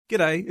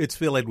G'day, it's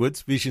Phil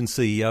Edwards, Vision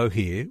CEO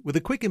here, with a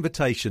quick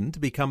invitation to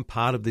become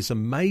part of this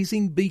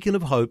amazing beacon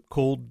of hope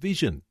called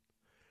Vision.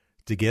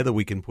 Together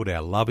we can put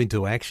our love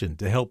into action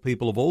to help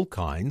people of all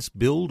kinds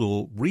build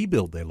or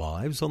rebuild their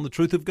lives on the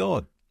truth of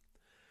God.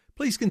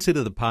 Please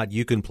consider the part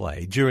you can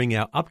play during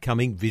our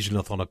upcoming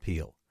Visionathon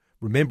appeal,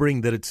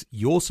 remembering that it's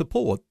your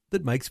support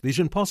that makes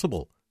Vision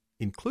possible,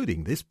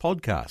 including this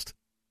podcast.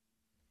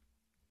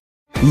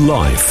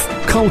 Life,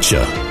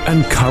 culture,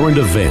 and current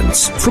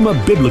events from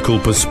a biblical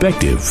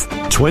perspective.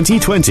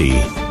 2020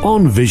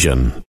 on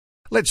Vision.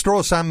 Let's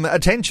draw some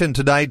attention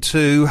today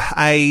to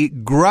a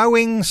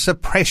growing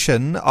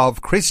suppression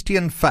of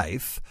Christian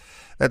faith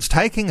that's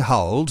taking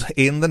hold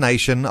in the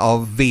nation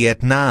of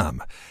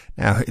Vietnam.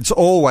 Now, it's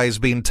always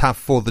been tough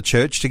for the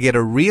church to get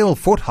a real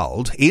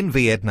foothold in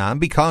Vietnam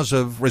because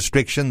of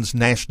restrictions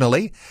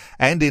nationally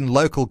and in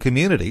local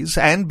communities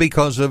and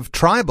because of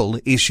tribal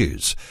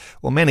issues.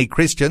 Well, many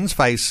Christians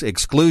face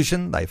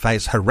exclusion, they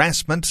face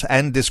harassment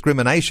and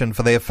discrimination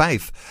for their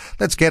faith.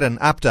 Let's get an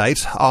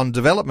update on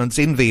developments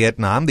in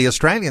Vietnam. The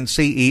Australian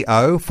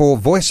CEO for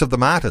Voice of the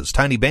Martyrs,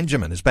 Tony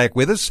Benjamin, is back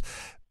with us.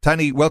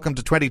 Tony, welcome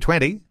to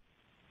 2020.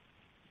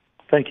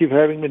 Thank you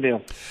for having me,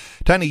 Neil.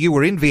 Tony, you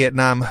were in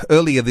Vietnam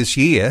earlier this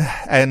year,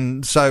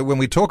 and so when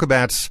we talk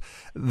about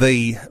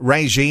the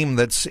regime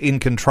that's in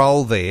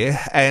control there,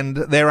 and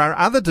there are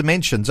other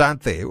dimensions,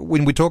 aren't there,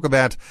 when we talk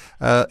about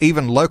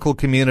even local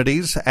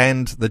communities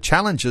and the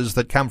challenges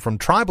that come from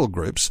tribal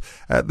groups,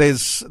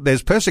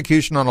 there's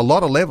persecution on a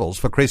lot of levels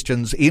for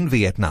Christians in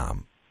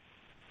Vietnam.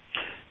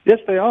 Yes,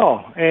 they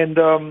are. And,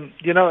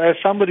 as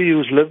somebody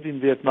who's lived in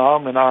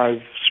Vietnam, and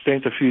I've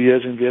spent a few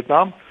years in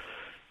Vietnam,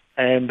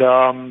 and,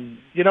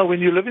 when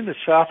you live in the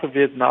south of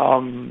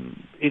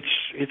Vietnam,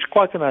 it's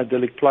quite an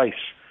idyllic place.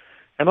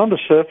 And on the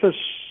surface,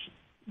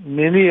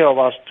 many of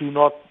us do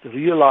not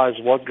realize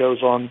what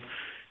goes on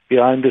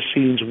behind the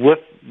scenes with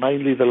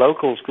mainly the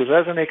locals, because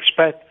as an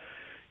expat,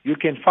 you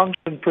can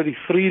function pretty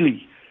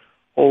freely.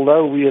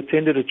 Although we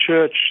attended a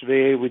church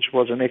there, which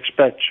was an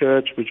expat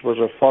church, which was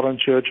a foreign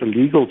church, a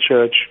legal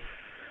church,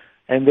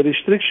 and the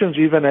restrictions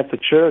even at the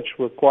church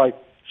were quite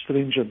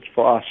stringent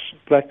for us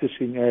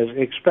practicing as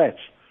expats.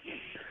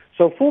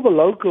 So for the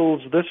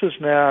locals, this is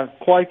now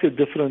quite a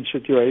different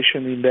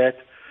situation in that,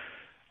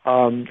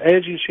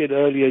 as you said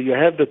earlier, you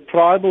have the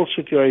tribal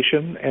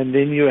situation and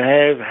then you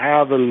have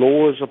how the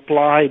law is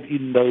applied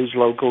in those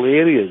local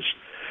areas.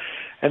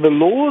 And the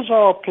laws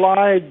are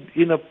applied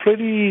in a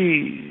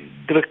pretty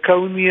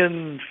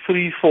draconian,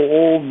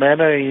 free-for-all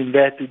manner in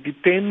that it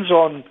depends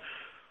on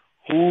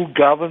who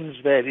governs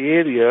that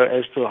area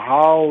as to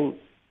how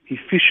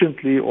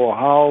efficiently or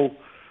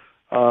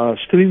how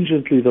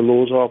stringently the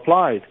laws are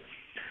applied.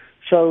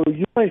 So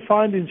you may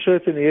find in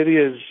certain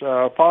areas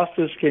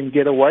pastors can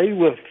get away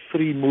with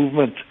free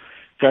movement,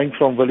 going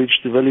from village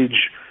to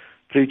village,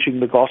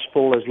 preaching the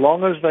gospel. As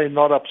long as they're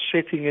not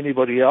upsetting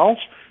anybody else,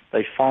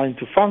 they're fine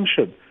to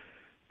function.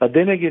 But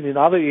then again, in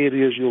other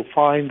areas, you'll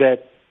find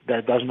that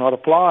does not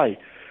apply.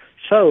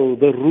 So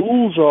the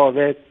rules are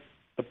that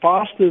the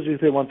pastors,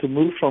 if they want to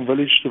move from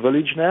village to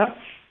village now,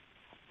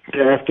 they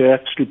have to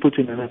actually put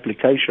in an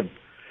application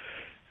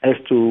as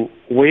to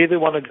where they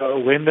want to go,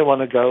 when they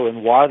want to go,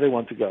 and why they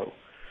want to go.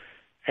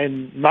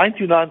 And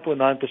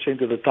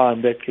 99.9% of the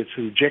time that gets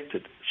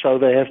rejected. So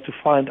they have to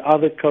find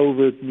other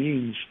covert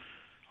means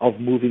of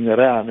moving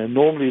around, and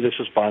normally this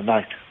is by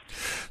night.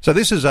 So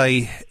this is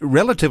a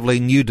relatively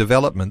new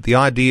development, the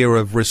idea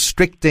of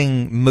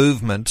restricting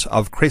movement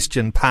of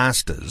Christian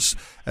pastors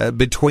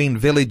between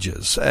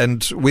villages,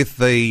 and with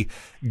the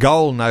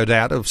goal, no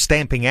doubt, of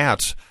stamping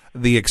out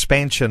the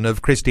expansion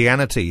of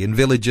Christianity in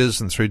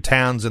villages and through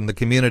towns and the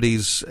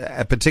communities,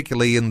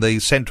 particularly in the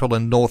central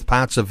and north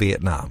parts of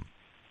Vietnam.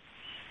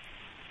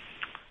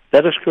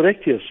 That is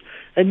correct, yes.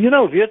 And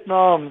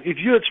Vietnam, if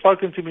you had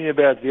spoken to me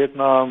about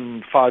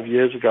Vietnam 5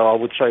 years ago, I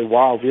would say,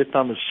 wow,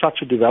 Vietnam is such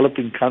a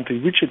developing country,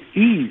 which it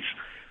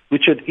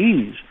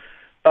is.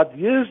 But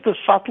here's the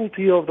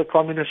subtlety of the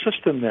communist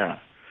system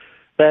now,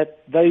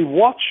 that they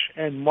watch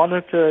and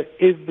monitor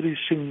every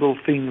single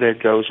thing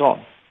that goes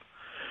on.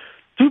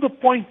 To the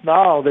point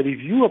now that if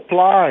you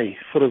apply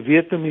for a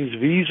Vietnamese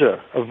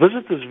visa, a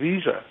visitor's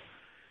visa,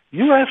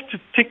 you have to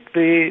tick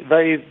there.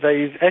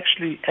 They've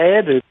actually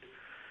added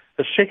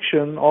a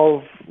section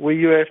of where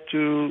you have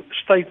to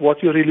state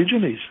what your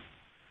religion is,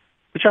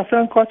 which I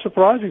found quite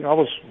surprising. I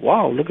was,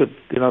 wow, look at,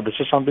 this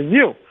is something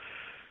new.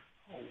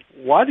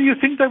 Why do you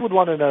think they would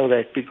want to know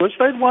that? Because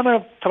they'd want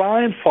to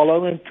try and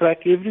follow and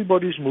track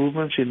everybody's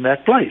movements in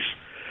that place.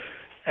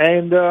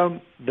 And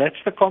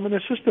that's the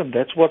communist system.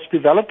 That's what's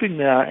developing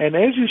now. And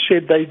as you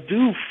said, they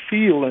do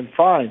feel and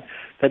find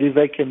that if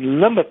they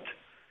can limit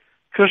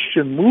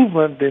Christian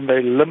movement, then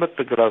they limit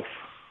the growth.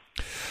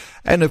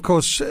 And of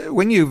course,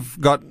 when you've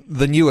got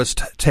the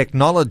newest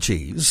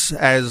technologies,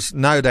 as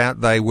no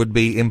doubt they would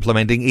be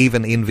implementing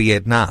even in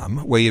Vietnam,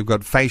 where you've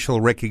got facial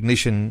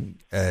recognition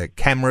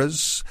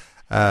cameras,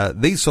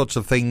 These sorts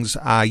of things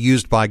are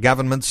used by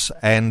governments,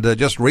 and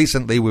just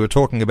recently we were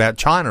talking about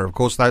China. Of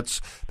course, that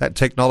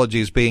technology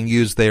is being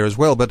used there as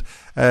well. But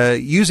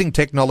using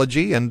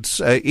technology and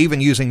even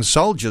using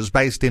soldiers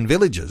based in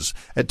villages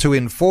to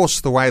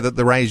enforce the way that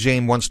the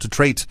regime wants to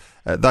treat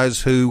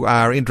those who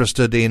are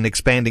interested in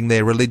expanding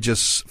their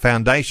religious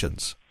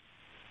foundations.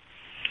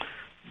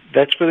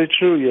 That's very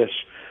true, yes.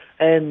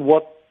 And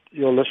what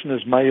your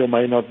listeners may or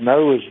may not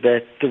know is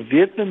that the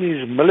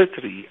Vietnamese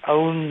military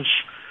owns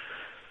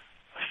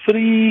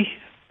 3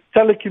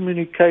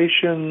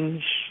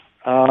 telecommunications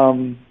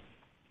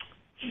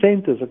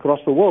centers across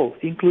the world,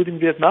 including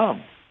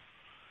Vietnam.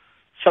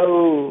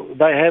 So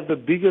they have the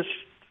biggest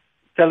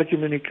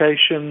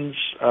telecommunications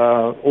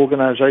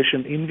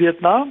organization in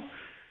Vietnam,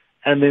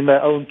 and then they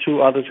own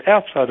 2 others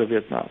outside of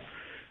Vietnam.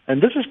 And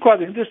this is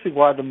quite interesting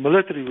why the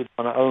military would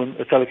want to own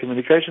a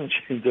telecommunications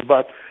center,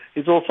 but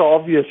it's also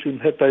obvious in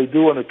that they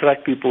do want to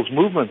track people's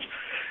movements.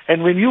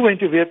 And when you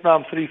went to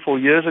Vietnam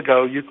 3-4 years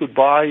ago, you could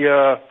buy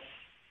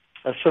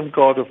a SIM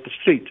card off the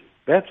street.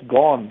 That's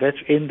gone. That's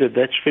ended.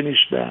 That's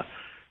finished now.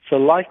 So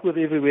like with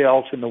everywhere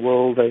else in the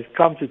world, they've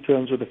come to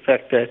terms with the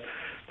fact that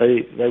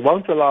they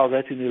won't allow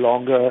that any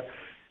longer.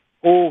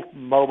 All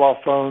mobile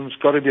phones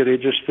got to be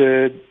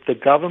registered. The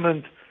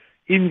government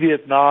in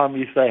Vietnam,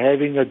 if they're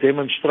having a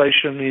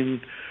demonstration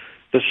in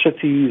the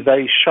city,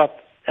 they shut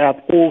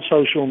out all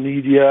social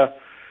media.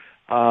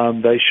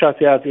 They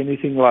shut out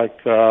anything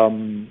like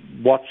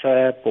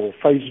WhatsApp or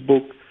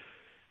Facebook,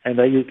 and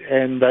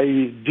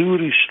they do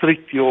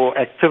restrict your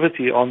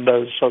activity on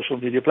those social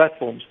media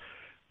platforms.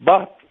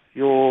 But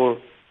your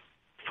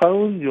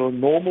phone, your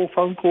normal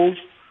phone calls,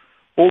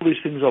 all these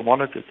things are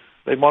monitored.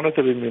 They're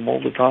monitoring them all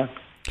the time.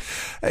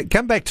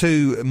 Come back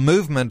to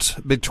movement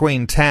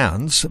between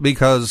towns,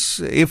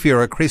 because if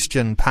you're a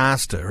Christian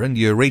pastor and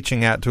you're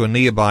reaching out to a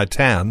nearby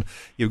town,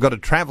 you've got to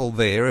travel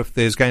there if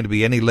there's going to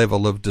be any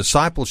level of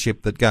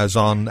discipleship that goes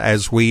on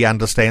as we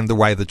understand the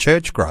way the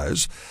church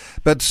grows.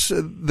 But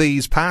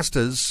these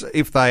pastors,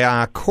 if they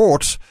are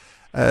caught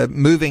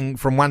moving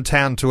from one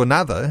town to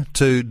another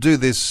to do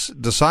this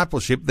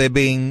discipleship, they're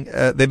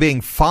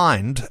being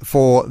fined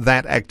for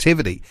that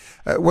activity.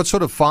 What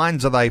sort of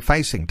fines are they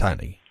facing,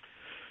 Tony?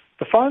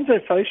 The fines they're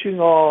facing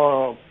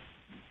are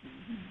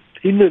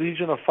in the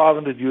region of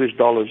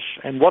 $500,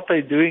 and what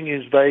they're doing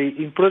is they're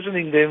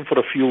imprisoning them for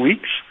a few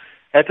weeks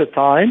at a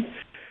time,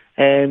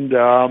 and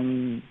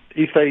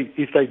if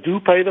they do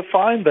pay the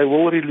fine, they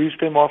will release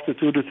them after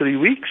 2 to 3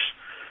 weeks.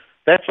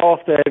 That's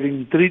after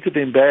having treated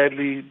them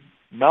badly,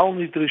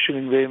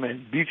 malnutritioning them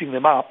and beating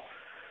them up.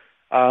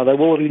 They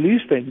will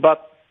release them,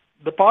 but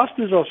the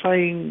pastors are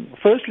saying,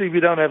 firstly,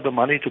 we don't have the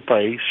money to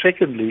pay.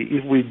 Secondly,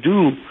 if we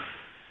do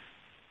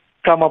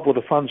come up with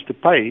the funds to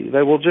pay,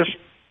 they will just,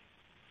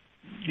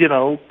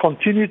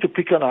 continue to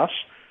pick on us,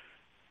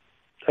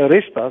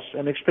 arrest us,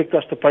 and expect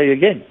us to pay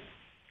again.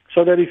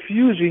 So they're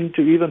refusing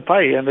to even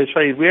pay, and they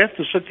say, if we have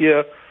to sit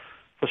here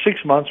for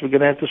 6 months, we're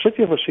going to have to sit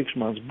here for 6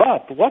 months.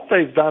 But what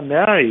they've done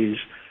now is,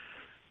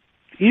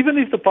 even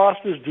if the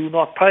pastors do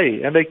not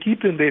pay, and they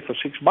keep them there for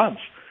 6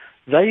 months,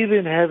 they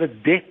then have a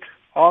debt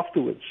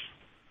afterwards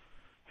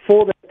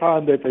for the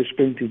time that they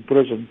spent in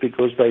prison,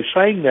 because they're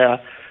saying now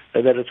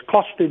that it's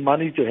cost them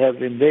money to have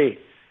them there.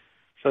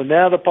 So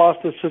now the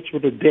pastor sits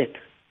with a debt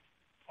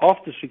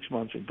after 6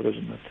 months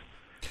imprisonment.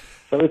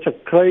 So it's a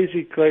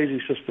crazy,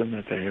 crazy system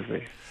that they have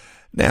there.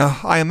 Now,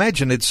 I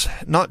imagine it's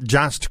not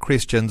just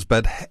Christians,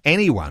 but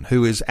anyone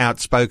who is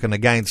outspoken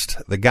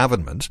against the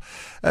government.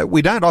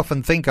 We don't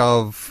often think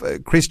of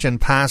Christian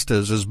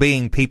pastors as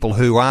being people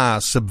who are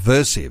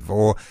subversive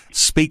or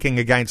speaking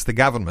against the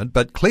government,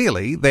 but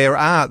clearly there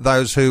are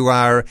those who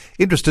are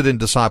interested in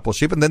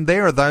discipleship, and then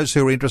there are those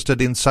who are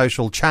interested in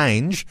social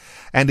change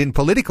and in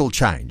political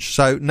change.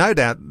 So no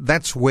doubt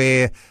that's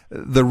where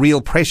the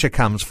real pressure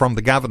comes from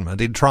the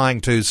government in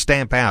trying to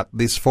stamp out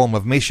this form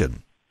of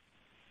mission.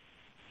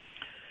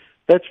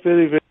 That's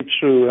very, very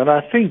true. And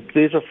I think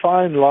there's a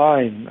fine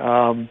line.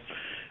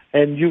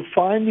 And you're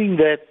finding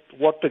that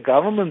what the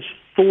government's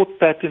thought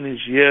pattern is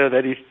here,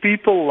 that if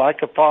people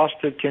like a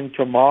pastor can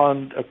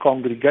command a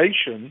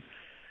congregation,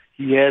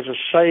 he has a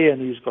say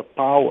and he's got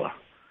power.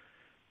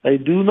 They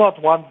do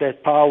not want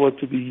that power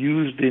to be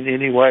used in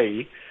any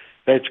way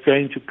that's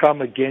going to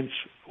come against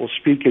or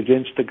speak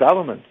against the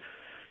government.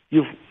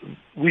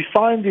 We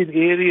find in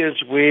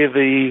areas where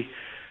the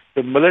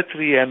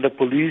military and the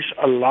police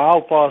allow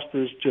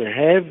pastors to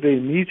have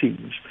their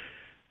meetings,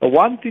 the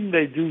one thing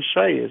they do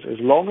say is, as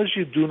long as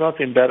you do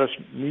not embarrass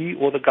me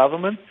or the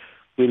government,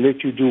 we'll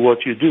let you do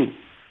what you do.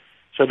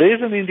 So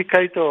there's an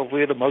indicator of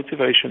where the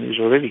motivation is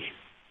already.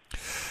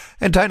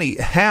 And Tony,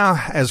 how,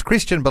 as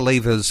Christian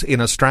believers in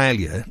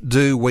Australia,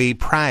 do we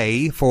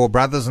pray for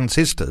brothers and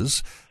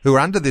sisters who are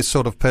under this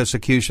sort of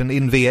persecution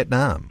in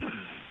Vietnam?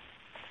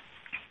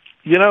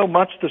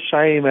 Much the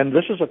same, and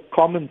this is a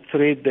common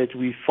thread that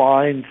we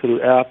find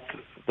throughout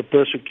the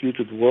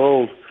persecuted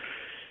world.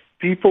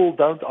 People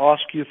don't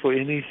ask you for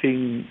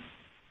anything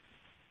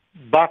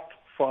but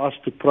for us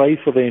to pray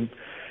for them.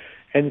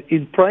 And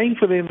in praying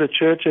for them, the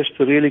church has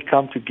to really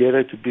come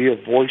together to be a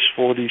voice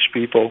for these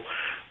people.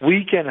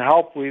 We can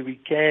help where we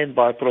can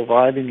by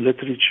providing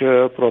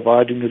literature,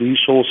 providing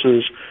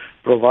resources,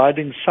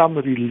 providing some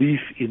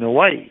relief in a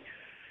way.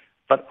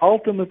 But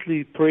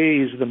ultimately,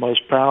 prayer is the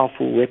most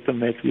powerful weapon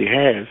that we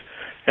have.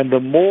 And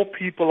the more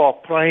people are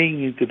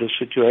praying into the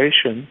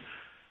situation,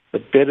 the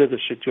better the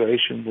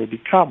situation will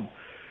become.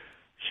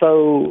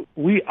 So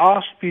we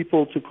ask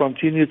people to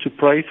continue to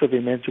pray for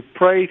them and to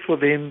pray for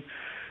them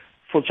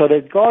so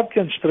that God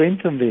can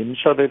strengthen them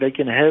so that they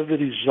can have the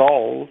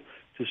resolve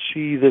to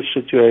see this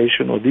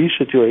situation or these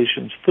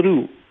situations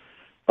through,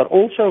 but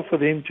also for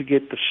them to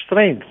get the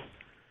strength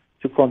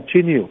to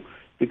continue.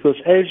 Because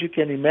as you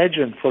can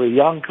imagine, for a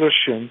young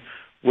Christian,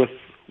 with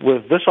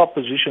this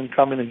opposition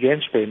coming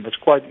against them, it's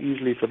quite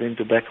easy for them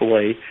to back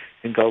away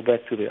and go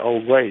back to their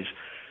old ways.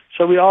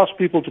 So we ask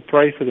people to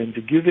pray for them,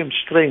 to give them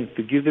strength,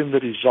 to give them the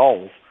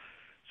resolve,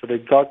 so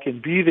that God can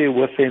be there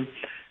with them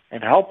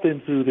and help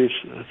them through this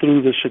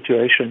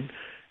situation,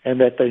 and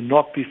that they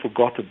not be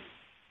forgotten.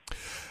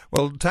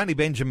 Well, Tony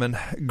Benjamin,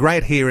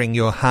 great hearing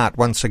your heart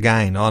once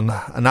again on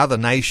another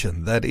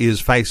nation that is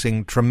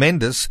facing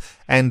tremendous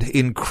and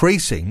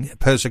increasing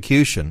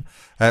persecution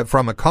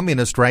from a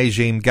communist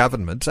regime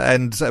government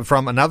and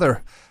from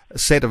another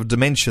set of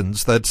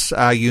dimensions that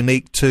are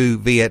unique to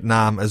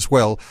Vietnam as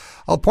well.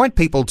 I'll point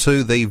people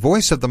to the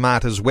Voice of the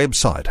Martyrs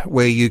website,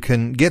 where you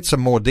can get some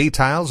more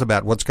details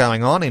about what's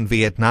going on in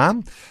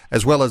Vietnam,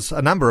 as well as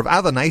a number of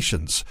other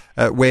nations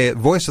where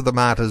Voice of the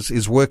Martyrs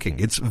is working.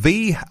 It's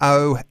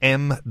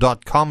vom.com.au.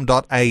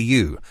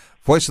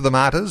 Voice of the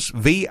Martyrs,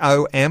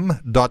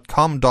 vom.com.au.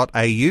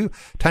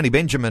 Tony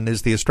Benjamin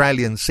is the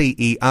Australian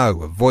CEO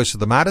of Voice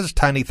of the Martyrs.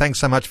 Tony, thanks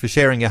so much for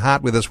sharing your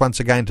heart with us once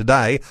again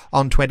today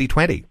on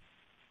 2020.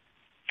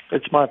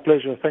 It's my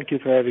pleasure. Thank you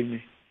for having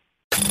me.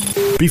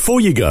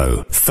 Before you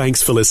go,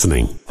 thanks for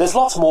listening. There's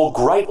lots more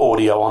great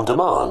audio on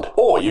demand,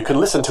 or you can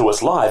listen to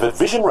us live at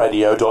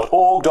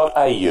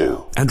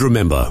visionradio.org.au. And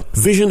remember,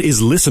 Vision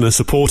is listener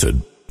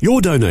supported.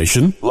 Your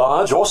donation,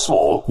 large or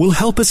small, will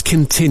help us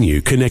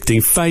continue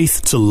connecting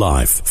faith to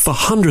life for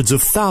hundreds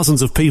of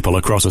thousands of people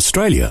across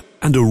Australia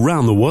and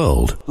around the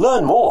world.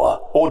 Learn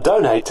more or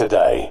donate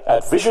today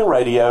at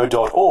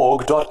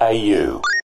visionradio.org.au.